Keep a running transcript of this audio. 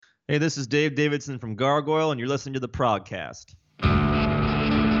Hey, this is Dave Davidson from Gargoyle, and you're listening to the Progcast.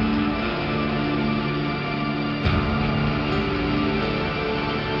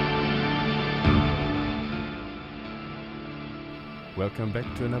 Welcome back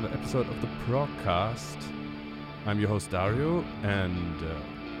to another episode of the Progcast. I'm your host Dario, and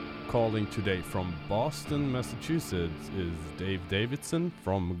calling today from Boston, Massachusetts is Dave Davidson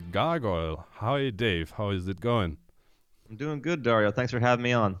from Gargoyle. Hi Dave, how is it going? I'm doing good, Dario. Thanks for having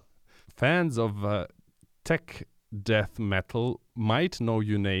me on. Fans of tech death metal might know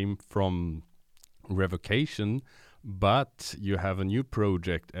your name from Revocation, but you have a new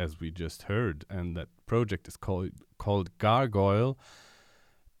project, as we just heard, and that project is called Gargoyle.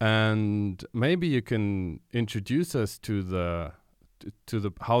 And maybe you can introduce us to the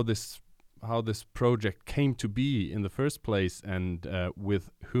how this project came to be in the first place, and with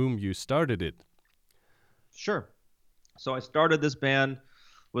whom you started it. Sure. So I started this band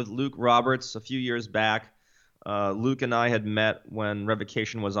with Luke Roberts a few years back. Luke and I had met when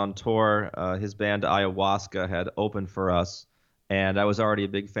Revocation was on tour. His band Ayahuasca had opened for us, and I was already a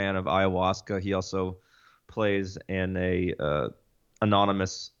big fan of Ayahuasca. He also plays in a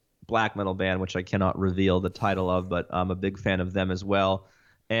anonymous black metal band, which I cannot reveal the title of, but I'm a big fan of them as well.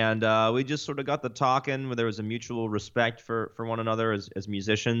 And we just sort of got the talking, where there was a mutual respect for one another as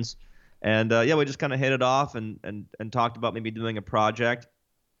musicians. And we just kind of hit it off and talked about maybe doing a project.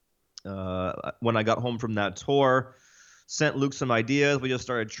 When I got home from that tour, sent Luke some ideas. We just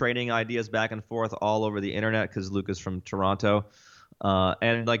started trading ideas back and forth all over the internet because Luke is from Toronto.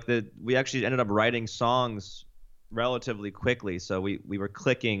 We actually ended up writing songs relatively quickly. So we were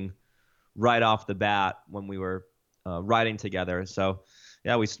clicking right off the bat when we were writing together. So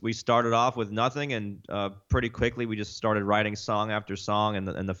yeah, we started off with nothing, and pretty quickly we just started writing song after song,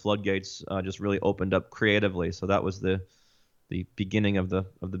 and the floodgates just really opened up creatively. So that was the beginning of the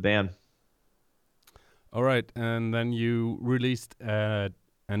band. All right, and then you released an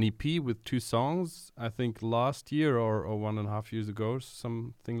EP with 2 songs, I think last year or 1.5 years ago,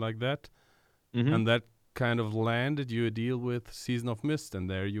 something like that. Mm-hmm. And that kind of landed you a deal with Season of Mist, and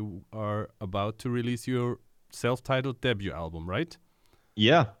there you are about to release your self-titled debut album, right?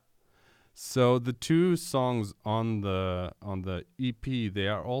 Yeah. So the 2 songs on the EP, they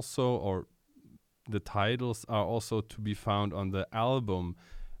are also, or the titles are also to be found on the album.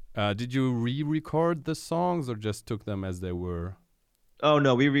 Did you re-record the songs or just took them as they were? Oh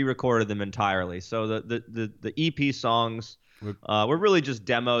no, we re-recorded them entirely. So the EP songs were really just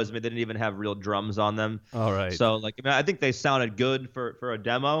demos. I mean, they didn't even have real drums on them. All right. So I think they sounded good for a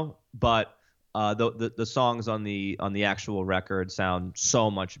demo, but the songs on the actual record sound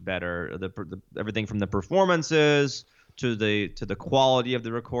so much better. Everything from the performances to the quality of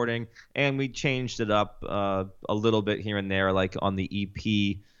the recording, and we changed it up a little bit here and there. Like on the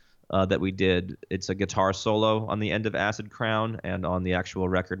EP that we did, it's a guitar solo on the end of Acid Crown, and on the actual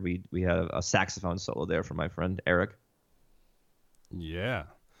record we have a saxophone solo there from my friend Eric. Yeah.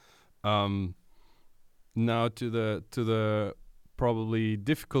 Now to the probably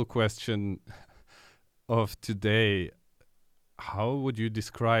difficult question of today. How would you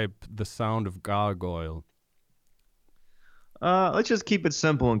describe the sound of Gargoyle? Let's just keep it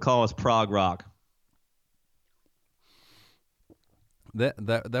simple and call us prog rock.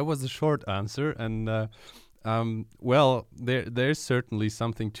 That was a short answer, and well, there's certainly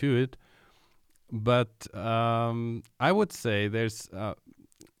something to it, but I would say there's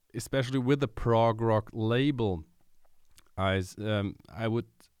especially with the prog rock label, I would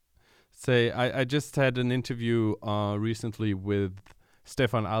say I just had an interview recently with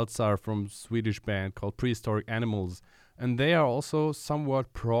Stefan Alzar from Swedish band called Prehistoric Animals, and they are also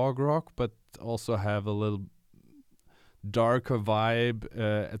somewhat prog rock, but also have a little darker vibe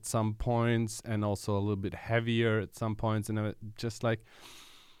at some points, and also a little bit heavier at some points. And just like,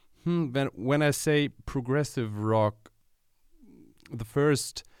 when I say progressive rock, the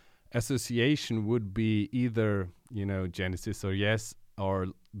first association would be either, Genesis or Yes, or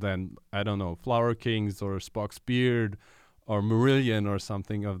then, I don't know, Flower Kings or Spock's Beard or Marillion or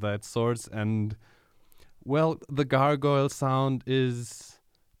something of that sort. And, well, the Gargoyle sound is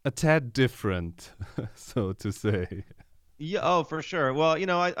a tad different, so to say. Yeah, oh, for sure. Well,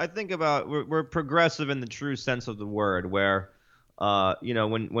 I think about we're progressive in the true sense of the word, where,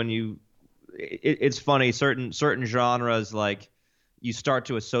 when you, it's funny, certain genres, like, you start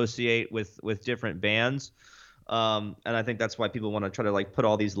to associate with different bands, and I think that's why people want to try to like put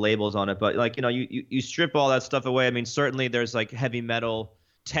all these labels on it. But you strip all that stuff away. I mean, certainly there's like heavy metal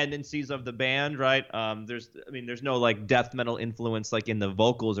tendencies of the band, right? There's no like death metal influence like in the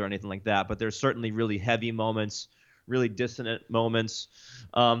vocals or anything like that, but there's certainly really heavy moments, really dissonant moments.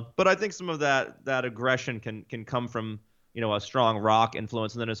 But I think some of that aggression can come from a strong rock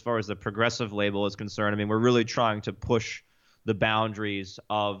influence. And then as far as the progressive label is concerned, I mean, we're really trying to push the boundaries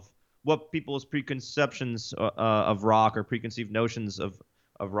of what people's preconceptions of rock or preconceived notions of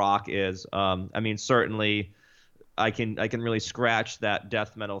rock is. I mean, certainly I can really scratch that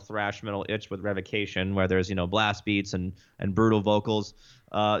death metal, thrash metal itch with Revocation, where there's blast beats and brutal vocals.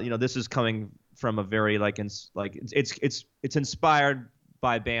 This is coming from a very it's inspired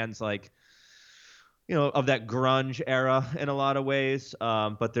by bands like of that grunge era in a lot of ways.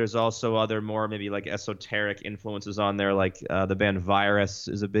 But there's also other more maybe like esoteric influences on there, like the band Virus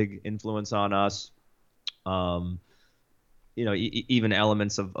is a big influence on us. Even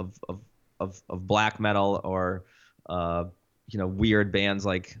elements of black metal or weird bands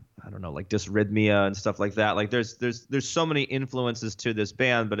like I don't know, like Dysrhythmia and stuff like that. Like there's so many influences to this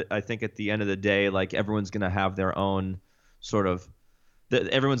band, but I think at the end of the day, like everyone's gonna have their own sort of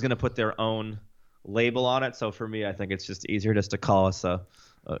everyone's gonna put their own label on it. So for me, I think it's just easier just to call us a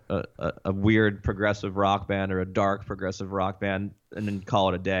weird progressive rock band or a dark progressive rock band and then call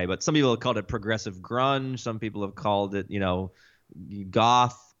it a day. But some people have called it progressive grunge. Some people have called it,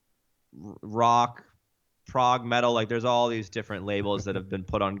 goth rock, prog metal. Like there's all these different labels that have been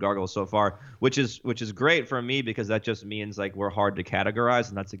put on Gargoyle so far, which is great for me because that just means like we're hard to categorize,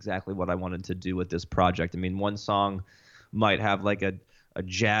 and that's exactly what I wanted to do with this project. I mean, one song might have like a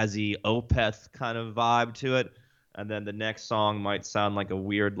jazzy Opeth kind of vibe to it, and then the next song might sound like a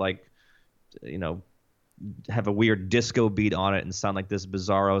weird have a weird disco beat on it and sound like this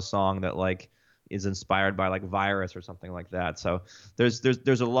bizarro song that like is inspired by like Virus or something like that. So there's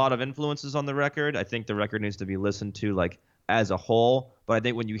a lot of influences on the record. I think the record needs to be listened to like as a whole, but I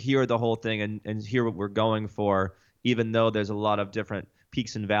think when you hear the whole thing and hear what we're going for, even though there's a lot of different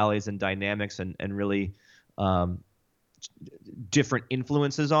peaks and valleys and dynamics and really different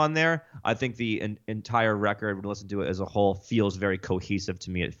influences on there, I think the entire record, when you listen to it as a whole, feels very cohesive to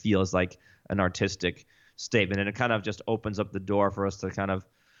me. It feels like an artistic statement, and it kind of just opens up the door for us to kind of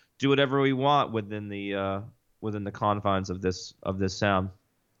do whatever we want within the confines of this sound.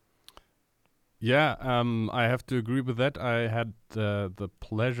 Yeah, I have to agree with that. I had the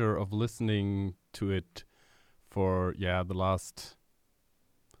pleasure of listening to it for the last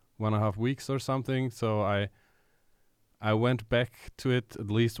 1.5 weeks or something. So I went back to it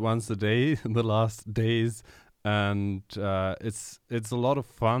at least once a day in the last days, and it's a lot of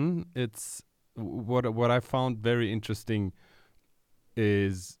fun. It's what I found very interesting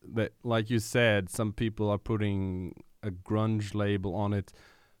is that, like you said, some people are putting a grunge label on it,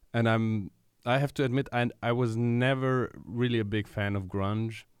 and I have to admit I was never really a big fan of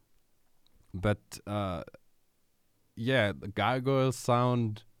grunge, but the Gargoyle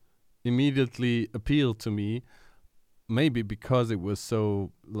sound immediately appealed to me. Maybe because it was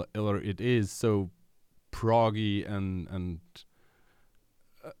so, or it is so proggy and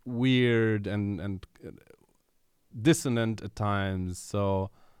weird and dissonant at times. So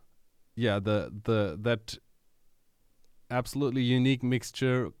that absolutely unique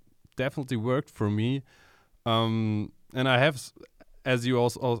mixture definitely worked for me. And I have, as you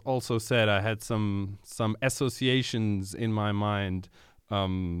also said, I had some associations in my mind,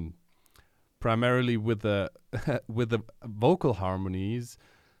 primarily with the with the vocal harmonies,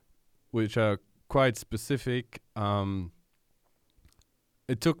 which are quite specific.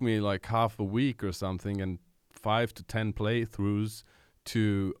 It took me like half a week or something and 5 to 10 playthroughs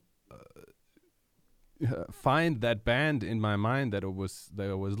to find that band in my mind that I was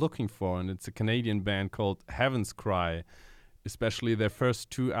looking for, and it's a Canadian band called Heaven's Cry. Especially their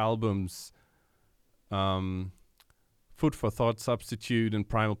first 2 albums, Food for Thought Substitute and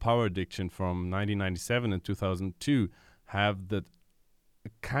Primal Power Addiction from 1997 and 2002, have the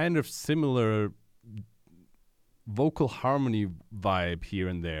kind of similar vocal harmony vibe here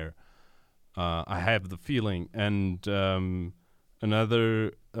and there. I have the feeling. And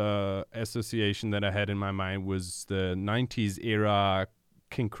another association that I had in my mind was the 90s era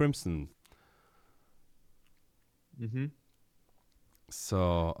King Crimson. Mm-hmm.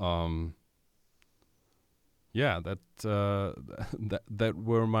 So, that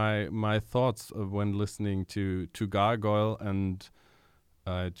were my thoughts when listening to Gargoyle, and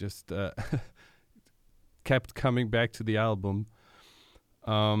I just kept coming back to the album.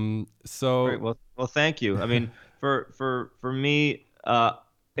 So Great. Well, thank you. I mean, for me,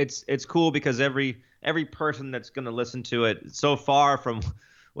 it's cool because every person that's going to listen to it so far, from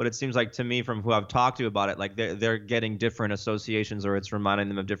what it seems like to me from who I've talked to about it, like they're getting different associations, or it's reminding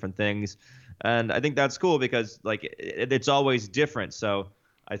them of different things. And I think that's cool because like it's always different. So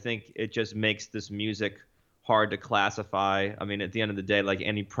I think it just makes this music hard to classify. I mean, at the end of the day, like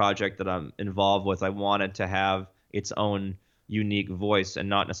any project that I'm involved with, I want it to have its own unique voice and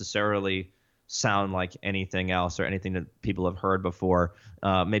not necessarily sound like anything else or anything that people have heard before.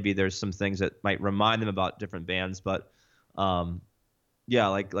 Maybe there's some things that might remind them about different bands, but yeah,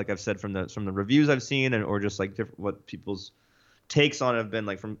 like I've said from the reviews I've seen or just like different what people's takes on it have been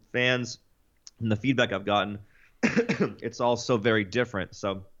like from fans and the feedback I've gotten, it's all so very different.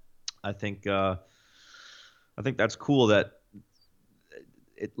 So I think that's cool that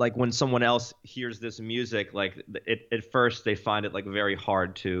it, like when someone else hears this music, like at first they find it like very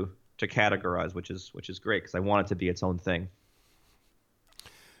hard to categorize, which is great because I want it to be its own thing.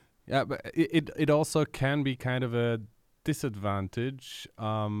 Yeah, but it also can be kind of a disadvantage.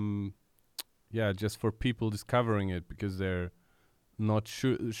 Yeah, just for people discovering it because they're not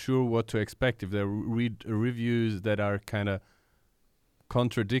sure what to expect if they read reviews that are kind of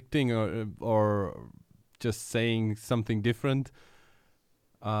contradicting or just saying something different.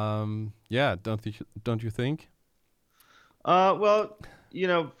 Yeah, don't you think? Well,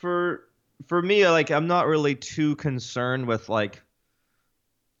 for me, like I'm not really too concerned with like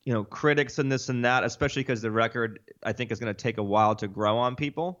critics and this and that, especially because the record I think is going to take a while to grow on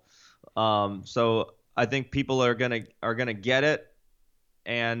people. So I think people are gonna get it,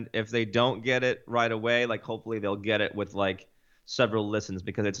 and if they don't get it right away, like hopefully they'll get it with like several listens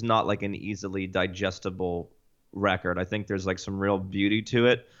because it's not like an easily digestible record. I think there's like some real beauty to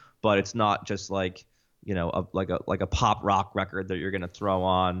it, but it's not just like like a pop rock record that you're gonna throw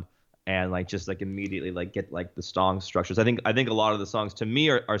on and like just like immediately like get like the song structures. I think a lot of the songs to me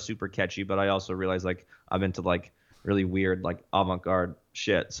are super catchy, but I also realize like I'm into like really weird like avant-garde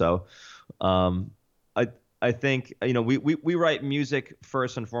shit. So I think we write music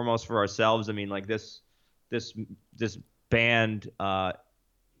first and foremost for ourselves. I mean like this band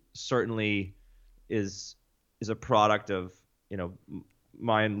certainly is a product of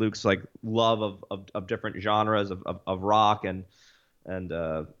my and Luke's like love of different genres of rock and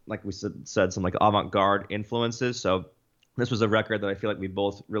like we said some like avant-garde influences. So this was a record that I feel like we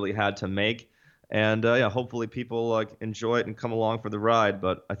both really had to make, and yeah, hopefully people like enjoy it and come along for the ride.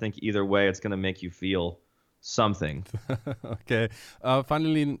 But I think either way, it's gonna make you feel something. Okay.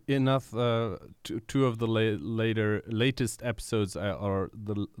 Funnily enough, two of the latest episodes or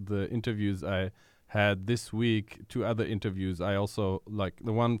the interviews I had this week, two other interviews. I also like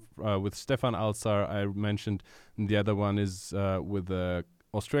the one with Stefan Alzar I mentioned, and the other one is with an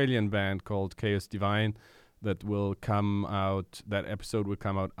Australian band called Chaos Divine that will come out. That episode will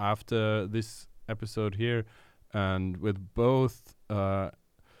come out after this episode here, and with both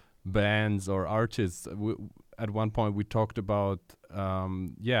bands or artists, at one point we talked about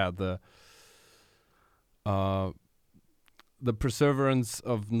the perseverance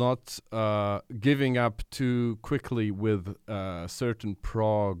of not giving up too quickly with certain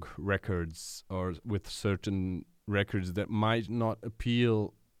prog records or with certain records that might not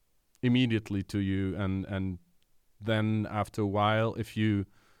appeal immediately to you, and then after a while, if you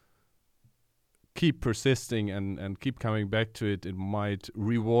keep persisting and keep coming back to it, it might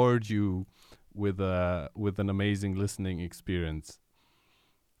reward you with an amazing listening experience.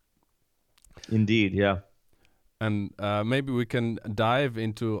 Indeed, yeah. And maybe we can dive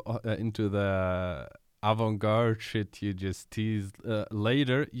into the avant-garde shit you just teased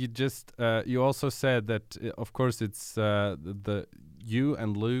later. You also said that of course it's the you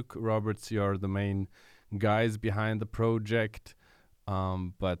and Luke Roberts, you're the main guys behind the project.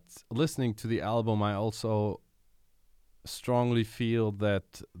 But listening to the album, I also strongly feel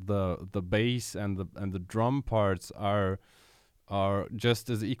that the bass and the drum parts are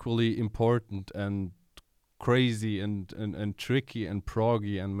just as equally important and crazy and tricky and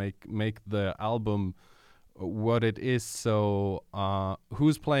proggy and make the album what it is. So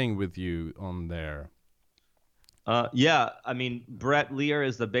who's playing with you on there? Yeah, I mean Brett Lear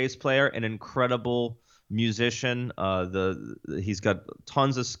is the bass player, an incredible musician. He's got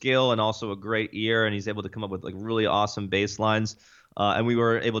tons of skill and also a great ear, and he's able to come up with like really awesome bass lines. And we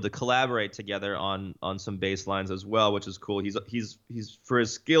were able to collaborate together on some bass lines as well, which is cool. He's for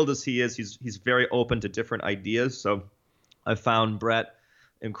as skilled as he is, he's very open to different ideas. So I found Brett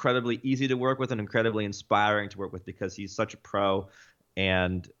incredibly easy to work with and incredibly inspiring to work with because he's such a pro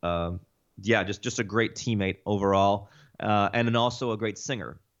and yeah, just a great teammate overall, and also a great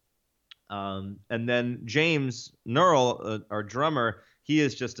singer. And then James Nurl, our drummer, he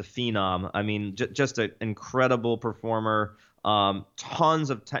is just a phenom. I mean, just an incredible performer.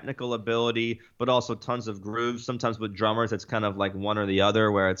 Tons of technical ability, but also tons of grooves. Sometimes with drummers, it's kind of like one or the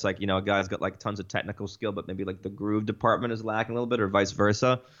other, where it's like, a guy's got like tons of technical skill, but maybe like the groove department is lacking a little bit, or vice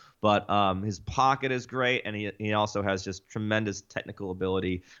versa. but his pocket is great, and he also has just tremendous technical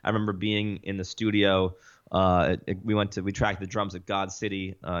ability. I remember being in the studio. We tracked the drums at God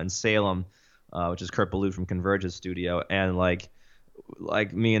City in Salem, which is Kurt Ballou from Converge's studio, and like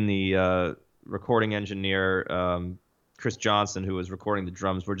me and the recording engineer Chris Johnson, who was recording the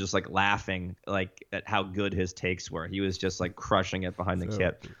drums, were just like laughing like at how good his takes were. He was just like crushing it behind the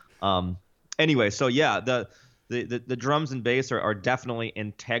kit. Anyway, so yeah, the drums and bass are definitely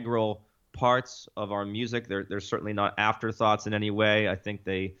integral parts of our music. They're certainly not afterthoughts in any way. I think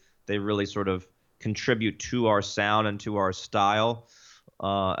they really sort of contribute to our sound and to our style.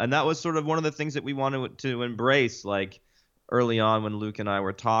 And that was sort of one of the things that we wanted to embrace, like early on when Luke and I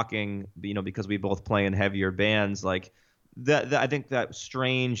were talking, because we both play in heavier bands, like that I think that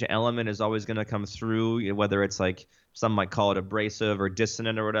strange element is always going to come through, whether it's like some might call it abrasive or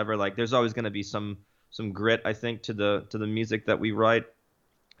dissonant or whatever. Like there's always going to be some grit, I think, to the music that we write.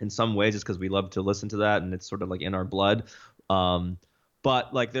 In some ways, it's because we love to listen to that, and it's sort of like in our blood.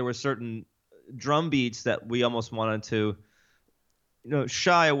 But like there were certain drum beats that we almost wanted to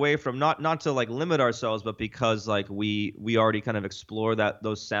shy away from, not to like limit ourselves, but because like we already kind of explore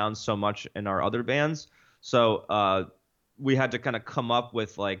those sounds so much in our other bands. So we had to kind of come up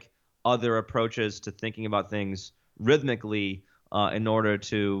with like other approaches to thinking about things rhythmically in order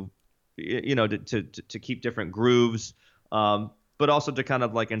to to keep different grooves, but also to kind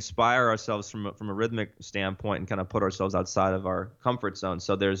of like inspire ourselves from a rhythmic standpoint and kind of put ourselves outside of our comfort zone.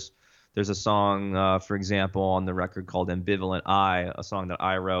 So there's a song, for example, on the record called Ambivalent Eye, a song that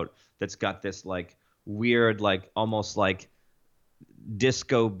I wrote that's got this like weird, like almost like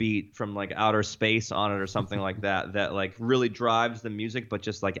disco beat from like outer space on it or something like that like really drives the music, but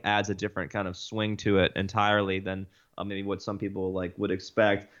just like adds a different kind of swing to it entirely than maybe what some people like would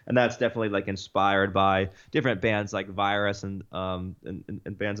expect. And that's definitely like inspired by different bands like Virus and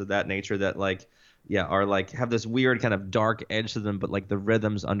bands of that nature that like are like have this weird kind of dark edge to them, but like the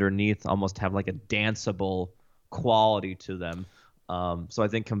rhythms underneath almost have like a danceable quality to them. So I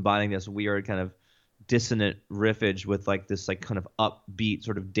think combining this weird kind of dissonant riffage with like this like kind of upbeat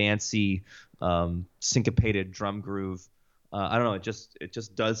sort of dancey syncopated drum groove, I don't know, it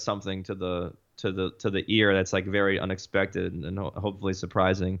just does something to the ear that's like very unexpected and hopefully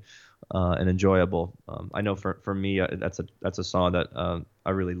surprising and enjoyable. I know for me that's a song that I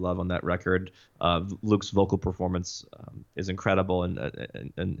really love on that record. Luke's vocal performance is incredible, and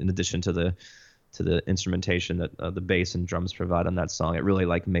in addition to the instrumentation that the bass and drums provide on that song, it really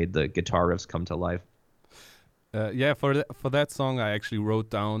like made the guitar riffs come to life. For that song, I actually wrote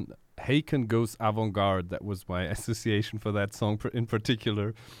down Haken Goes Avant-Garde. That was my association for that song in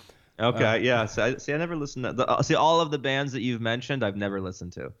particular. Okay, yeah. So I never listened to all of the bands that you've mentioned. I've never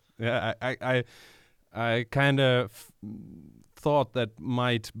listened to. Yeah, I kind of thought that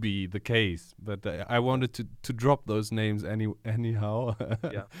might be the case, but I wanted to drop those names anyhow.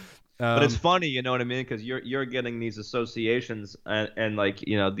 Yeah. But it's funny, you know what I mean? Because you're getting these associations, and like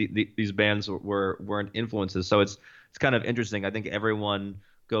these bands weren't influences. So it's kind of interesting. I think everyone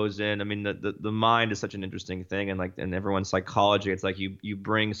goes in. I mean, the mind is such an interesting thing, and like in everyone's psychology, it's like you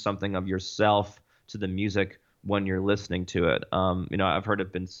bring something of yourself to the music when you're listening to it. I've heard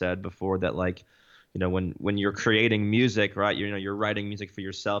it been said before that like, when you're creating music, right? You're writing music for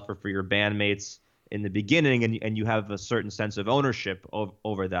yourself or for your bandmates in the beginning, and you have a certain sense of ownership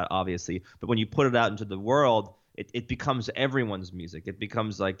over that, obviously. But when you put it out into the world, it becomes everyone's music. It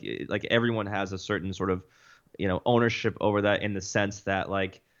becomes like everyone has a certain sort of ownership over that, in the sense that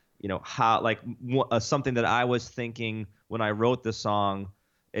like how like something that I was thinking when I wrote the song,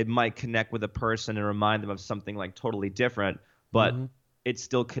 it might connect with a person and remind them of something like totally different, but it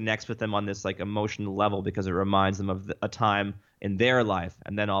still connects with them on this like emotional level because it reminds them of a time in their life,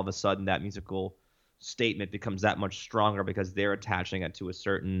 and then all of a sudden that musical statement becomes that much stronger because they're attaching it to a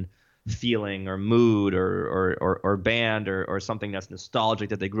certain feeling or mood or band or something that's nostalgic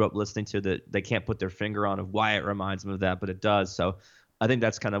that they grew up listening to, that they can't put their finger on of why it reminds them of that, but it does. So I think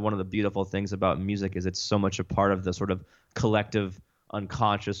that's kind of one of the beautiful things about music, is it's so much a part of the sort of collective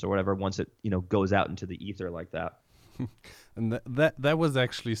unconscious or whatever once it goes out into the ether like that. And that was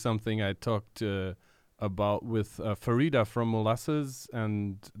actually something I talked about with Farida from Molasses,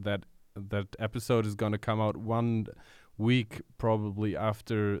 and that episode is going to come out 1 week probably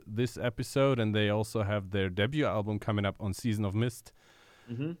after this episode, and they also have their debut album coming up on Season of Mist.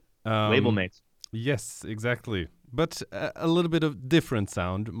 Label mates. Yes, exactly, but a little bit of different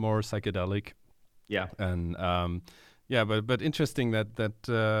sound, more psychedelic. Yeah. And but interesting that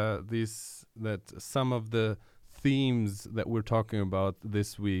some of the themes that we're talking about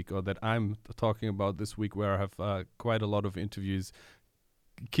this week, or that I'm talking about this week, where I have quite a lot of interviews,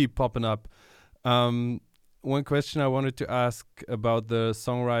 keep popping up. One question I wanted to ask about the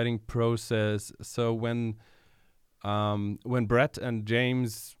songwriting process. So when Brett and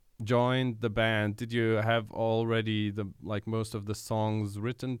James joined the band, did you have already most of the songs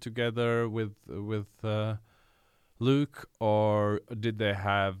written together with Luke, or did they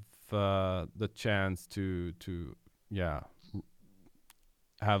have the chance to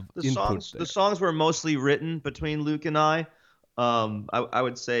have input there? The songs were mostly written between Luke and I. I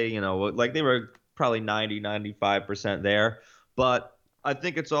would say, like they were probably 95% there. But I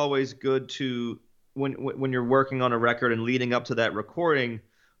think it's always good to, when you're working on a record and leading up to that recording,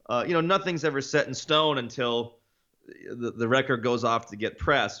 nothing's ever set in stone until the record goes off to get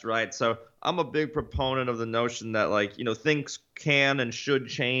pressed, right? So I'm a big proponent of the notion that, like, things can and should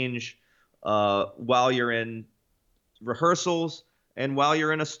change while you're in rehearsals and while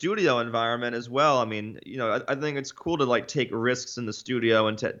you're in a studio environment as well. I mean, I think it's cool to like take risks in the studio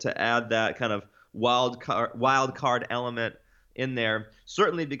and to add that kind of wild card element in there.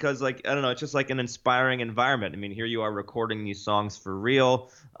 Certainly because, like, I don't know, it's just like an inspiring environment. I mean, here you are recording these songs for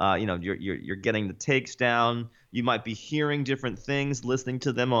real. You're getting the takes down. You might be hearing different things, listening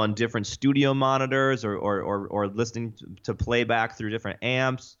to them on different studio monitors or listening to playback through different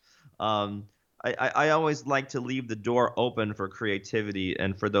amps. I always like to leave the door open for creativity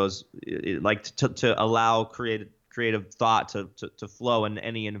and for those, like, to allow creative thought to flow in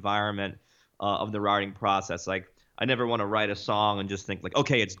any environment of the writing process. Like, I never want to write a song and just think like,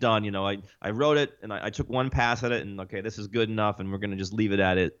 okay, it's done. I wrote it and I took one pass at it and okay, this is good enough and we're going to just leave it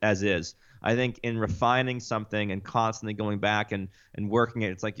at it as is. I think in refining something and constantly going back and working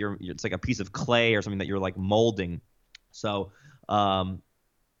it, it's like it's like a piece of clay or something that you're like molding. So,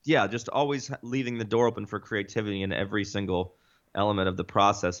 just always leaving the door open for creativity in every single element of the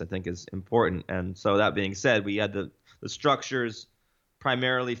process, I think, is important. And so that being said, we had the structures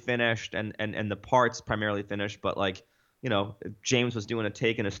primarily finished and the parts primarily finished. But, like, if James was doing a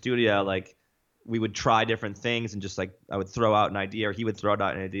take in a studio, like, we would try different things and just, like, I would throw out an idea or he would throw out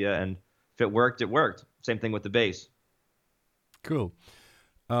an idea, and if it worked, it worked. Same thing with the bass. Cool.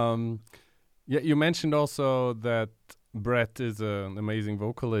 You mentioned also that Brett is an amazing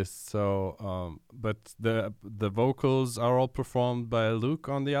vocalist. So, but the vocals are all performed by Luke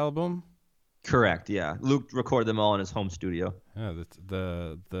on the album. Correct. Yeah, Luke recorded them all in his home studio. Yeah,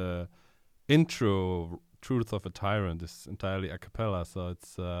 the intro, "Truth of a Tyrant," is entirely a cappella. So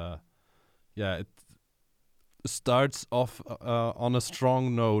it's it starts off on a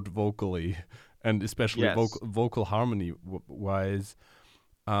strong note vocally, and especially vocal harmony wise.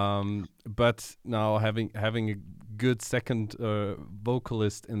 But now having a good second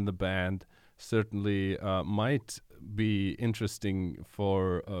vocalist in the band certainly might be interesting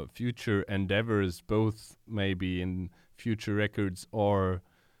for future endeavors, both maybe in future records or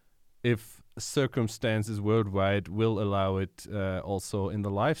if circumstances worldwide will allow it also in the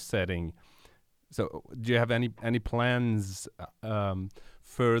live setting. So do you have any plans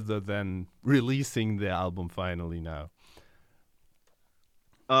further than releasing the album finally now?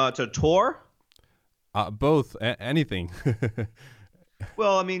 To tour? Both, anything.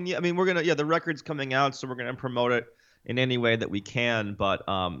 Well, I mean, we're gonna, the record's coming out, so we're gonna promote it in any way that we can. But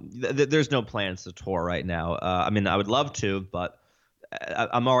there's no plans to tour right now. I mean, I would love to, but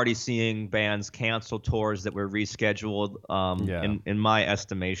I'm already seeing bands cancel tours that were rescheduled. In my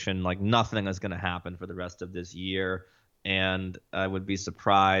estimation, like, nothing is gonna happen for the rest of this year, and I would be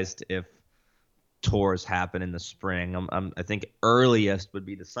surprised if tours happen in the spring. I think earliest would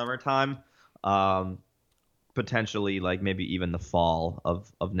be the summertime. Potentially, like, maybe even the fall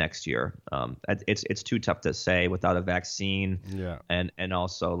of next year. It's too tough to say without a vaccine. Yeah. And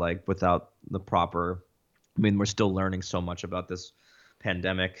also, like, without the proper. I mean, we're still learning so much about this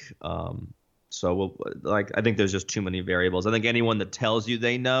pandemic. So I think there's just too many variables. I think anyone that tells you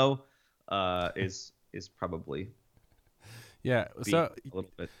they know is probably. Yeah. So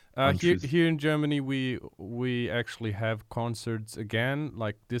here in Germany, we actually have concerts again,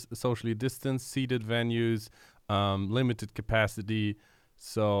 like this, socially distanced, seated venues, limited capacity.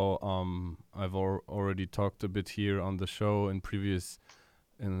 So I've already talked a bit here on the show in previous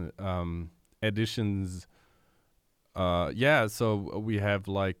editions. So we have,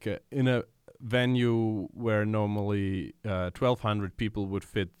 like, in a venue where normally 1,200 people would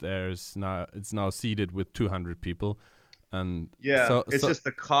fit, it's now seated with 200 people. And it's just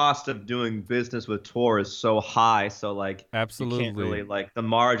the cost of doing business with tour is so high. So, like, absolutely, you can't really, like, the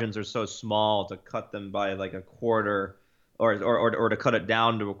margins are so small to cut them by like a quarter or to cut it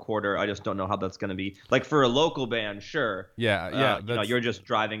down to a quarter. I just don't know how that's going to be. Like for a local band, sure. Yeah, You're just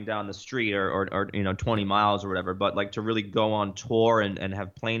driving down the street or 20 miles or whatever. But like to really go on tour and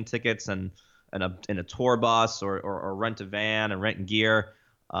have plane tickets and in a tour bus or rent a van and rent gear,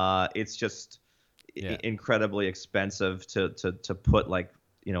 it's just incredibly expensive to put like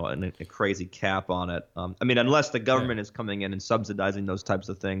a crazy cap on it. I mean, unless the government is coming in and subsidizing those types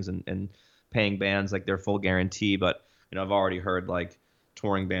of things and paying bands like their full guarantee, but I've already heard like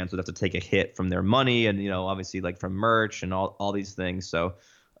touring bands would have to take a hit from their money and, obviously like from merch and all these things. So,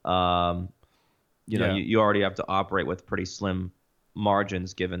 you already have to operate with pretty slim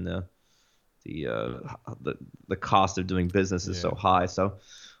margins given the cost of doing business is so high. So,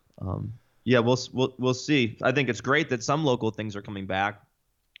 we'll see. I think it's great that some local things are coming back,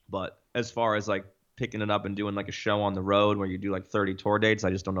 but as far as like picking it up and doing like a show on the road where you do like 30 tour dates, I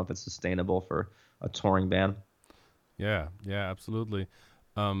just don't know if it's sustainable for a touring band. Yeah, absolutely.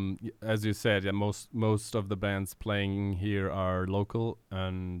 As you said, most of the bands playing here are local,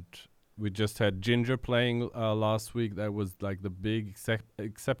 and we just had Ginger playing last week. That was like the big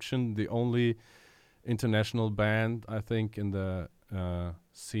exception, the only international band I think in the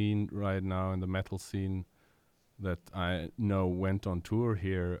scene right now, in the metal scene, that I know went on tour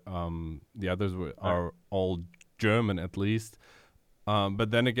here. The others are all German at least,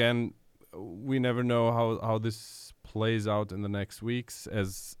 but then again, we never know how this plays out in the next weeks,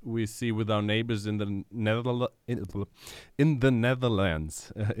 as we see with our neighbors in the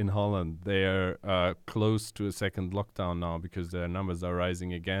Netherlands, in Holland. They are close to a second lockdown now because their numbers are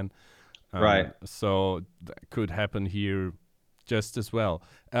rising again. Right. So that could happen here just as well.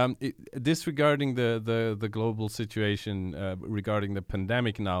 Disregarding the global situation regarding the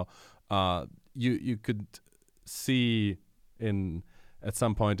pandemic now, you could see at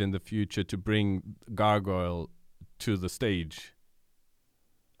some point in the future to bring Gargoyle to the stage.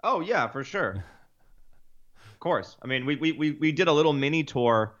 Oh yeah, for sure. Of course. I mean, we did a little mini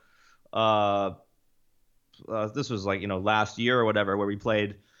tour. This was like last year or whatever, where we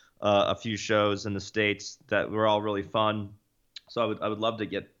played a few shows in the States that were all really fun. So I would love to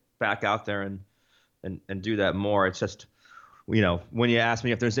get back out there and do that more. It's just when you ask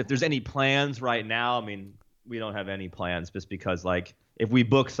me if there's any plans right now, I mean, we don't have any plans, just because like if we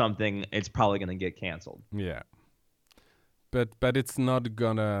book something, it's probably going to get canceled. Yeah. But it's not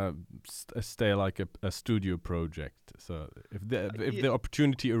gonna stay like a studio project. So if the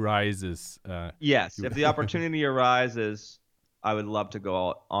opportunity arises, yes, if the opportunity arises, I would love to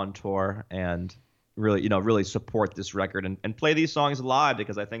go on tour and really support this record and play these songs live,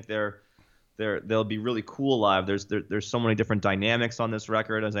 because I think they'll be really cool live. There's so many different dynamics on this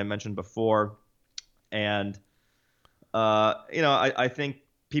record, as I mentioned before, and I think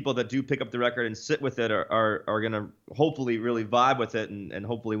people that do pick up the record and sit with it are going to hopefully really vibe with it and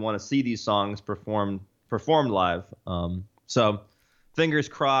hopefully want to see these songs performed live. So fingers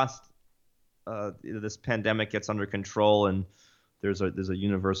crossed, this pandemic gets under control and there's a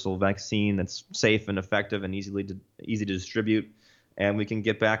universal vaccine that's safe and effective and easy to distribute, and we can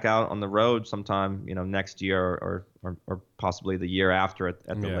get back out on the road sometime, next year or possibly the year after at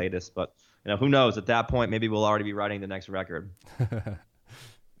the latest. But who knows? At that point, maybe we'll already be writing the next record.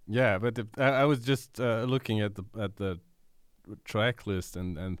 Yeah, but I was just looking at the track list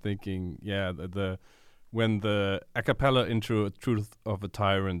and thinking, when the a cappella intro "Truth of a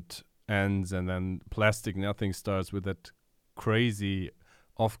Tyrant" ends and then "Plastic Nothing" starts with that crazy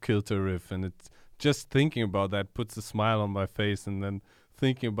off-kilter riff, and it's just thinking about that puts a smile on my face, and then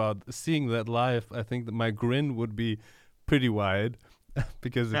thinking about seeing that live, I think that my grin would be pretty wide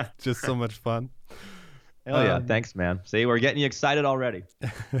because it's just so much fun. Hell yeah. Thanks, man. See, we're getting you excited already.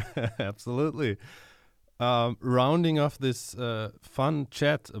 Absolutely. Rounding off this fun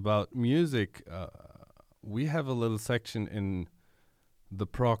chat about music, we have a little section in the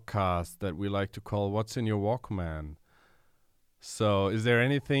Progcast that we like to call What's in Your Walkman. So is there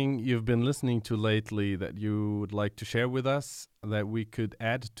anything you've been listening to lately that you would like to share with us that we could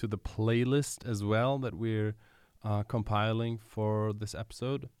add to the playlist as well that we're compiling for this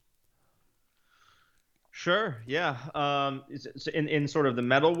episode? Sure. Yeah. Is it in sort of the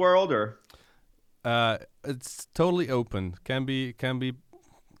metal world, or? It's totally open. Can be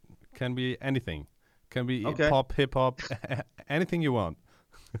anything. Can be pop, hip hop, anything you want.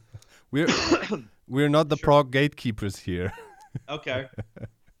 We're not the prog gatekeepers here. Okay.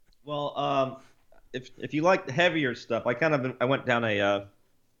 Well, if you like heavier stuff, I went down a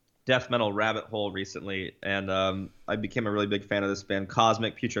death metal rabbit hole recently, and I became a really big fan of this band,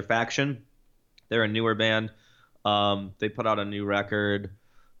 Cosmic Putrefaction. They're a newer band. They put out a new record.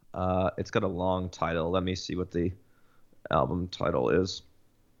 It's got a long title. Let me see what the album title is.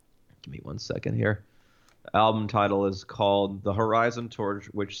 Give me 1 second here. The album title is called "The Horizon Torch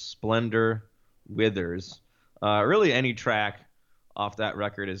Which Splendor Withers." Really, any track off that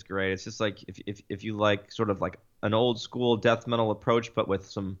record is great. It's just like if you like sort of like an old school death metal approach, but with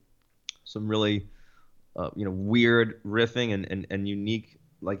some really weird riffing and unique,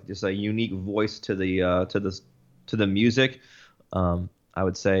 like just a unique voice to the music. I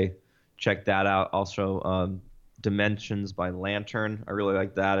would say check that out. Also, Dimensions by Lantern. I really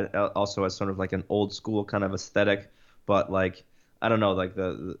like that. It also has sort of like an old school kind of aesthetic, but like I don't know, like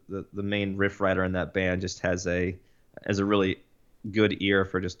the main riff writer in that band just has a really good ear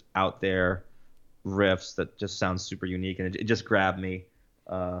for just out there riffs that just sounds super unique, and it just grabbed me.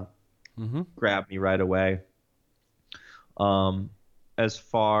 Grabbed me right away. As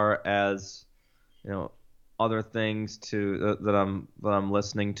far as other things that I'm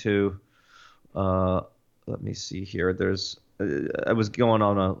listening to, let me see here. I was going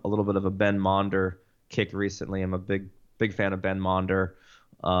on a little bit of a Ben Monder kick recently. I'm a big fan of Ben Monder.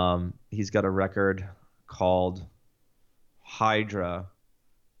 He's got a record called Hydra,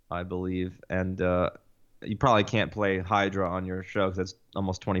 I believe, and you probably can't play Hydra on your show because it's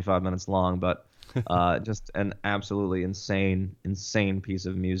almost 25 minutes long, but just an absolutely insane piece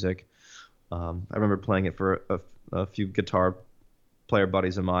of music. I remember playing it for a few guitar player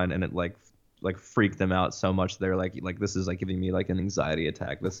buddies of mine, and it like freaked them out so much. They're like this is like giving me like an anxiety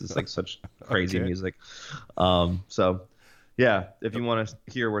attack. This is like such crazy music. So yeah, if you want to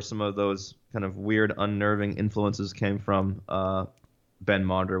hear where some of those kind of weird, unnerving influences came from, Ben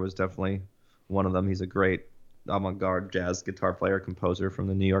Monder was definitely one of them. He's a great avant-garde jazz guitar player, composer from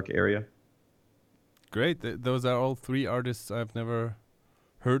the New York area. Great. Those are all three artists I've never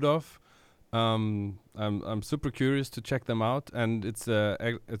heard of. I'm super curious to check them out, and it's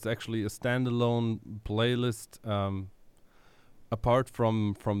actually a standalone playlist apart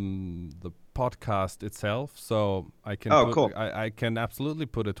from the podcast itself. So I can cool. I can absolutely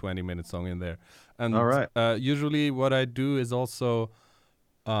put a 20-minute song in there. And all right. Usually what I do is also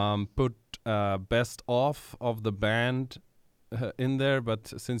put best of the band in there, but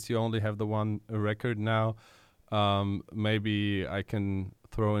since you only have the one record now, maybe I can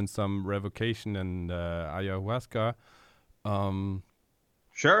throw in some Revocation and Ayahuasca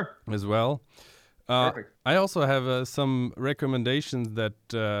sure as well. Perfect. I also have some recommendations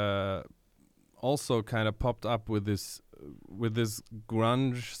that also kind of popped up with this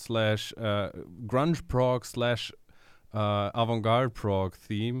grunge prog / avant-garde prog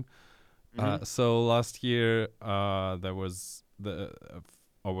theme. So last year there was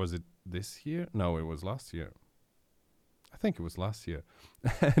or was it this year? No, it was last year. I think it was last year.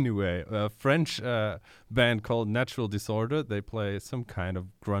 Anyway, a French band called Natural Disorder. They play some kind of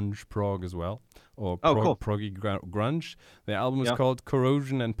grunge prog as well, or cool. proggy grunge. The album is called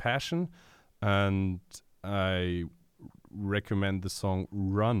Corrosion and Passion, and I recommend the song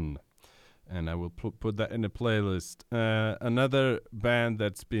Run. And I will put that in a playlist. Another band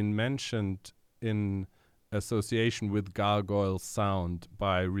that's been mentioned in association with Gargoyle Sound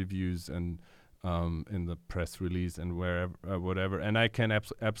by reviews and in the press release and wherever, whatever. And I can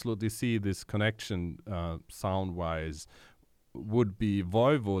absolutely see this connection sound-wise would be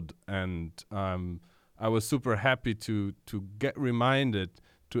Voivod. And I was super happy to get reminded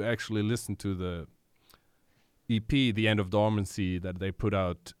to actually listen to the EP, The End of Dormancy, that they put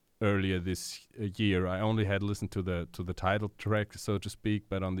out earlier this year. I only had listened to the title track, so to speak,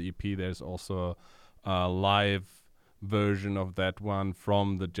 but on the EP there's also a live version of that one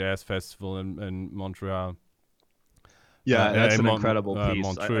from the jazz festival in Montreal. Yeah, that's an incredible piece.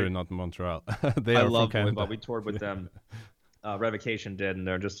 Montreux, not Montreal. I love Voivod. We toured with them. Revocation did, and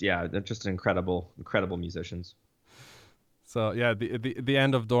they're just incredible musicians. So yeah, the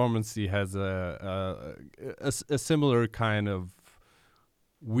End of Dormancy has a similar kind of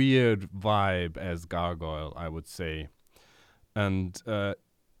weird vibe as Gargoyle, I would say, and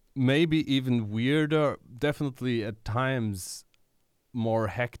maybe even weirder. Definitely at times more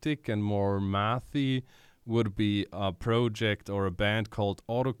hectic and more mathy would be a project or a band called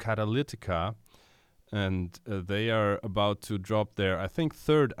Autocatalytica, and they are about to drop their, I think,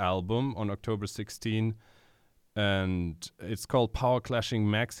 third album on October 16. And it's called Power Clashing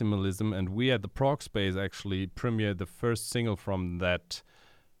Maximalism, and we at the Prog Space actually premiered the first single from that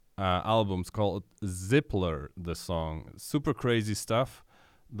album. It's called Zippler, the song. Super crazy stuff.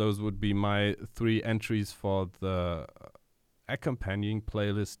 Those would be my 3 entries for the accompanying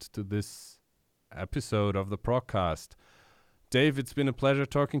playlist to this episode of the Progcast. Dave, it's been a pleasure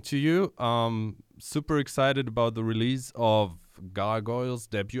talking to you. Super excited about the release of Gargoyle's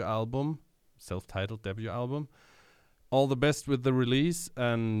debut album, self-titled debut album. all the best with the release,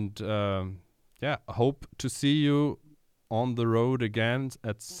 and hope to see you on the road again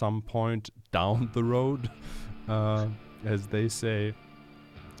at some point down the road, as they say.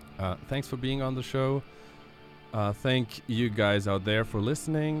 Thanks for being on the show. Thank you guys out there for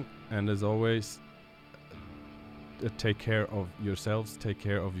listening, and as always, take care of yourselves, take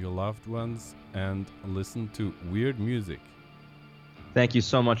care of your loved ones, and listen to weird music. Thank you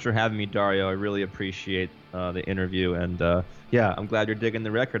so much for having me, Dario. I really appreciate the interview, and I'm glad you're digging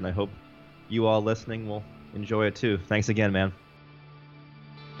the record, and I hope you all listening will enjoy it too. Thanks again, man.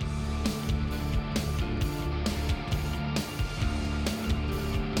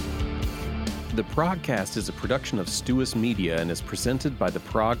 The Progcast is a production of Stuus Media and is presented by the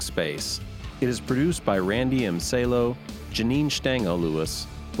Prog Space. It is produced by Randy M. Salo, Janine Stango-Lewis,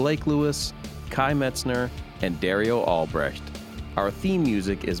 Blake Lewis, Kai Metzner, and Dario Albrecht. Our theme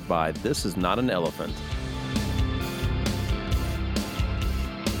music is by This Is Not an Elephant.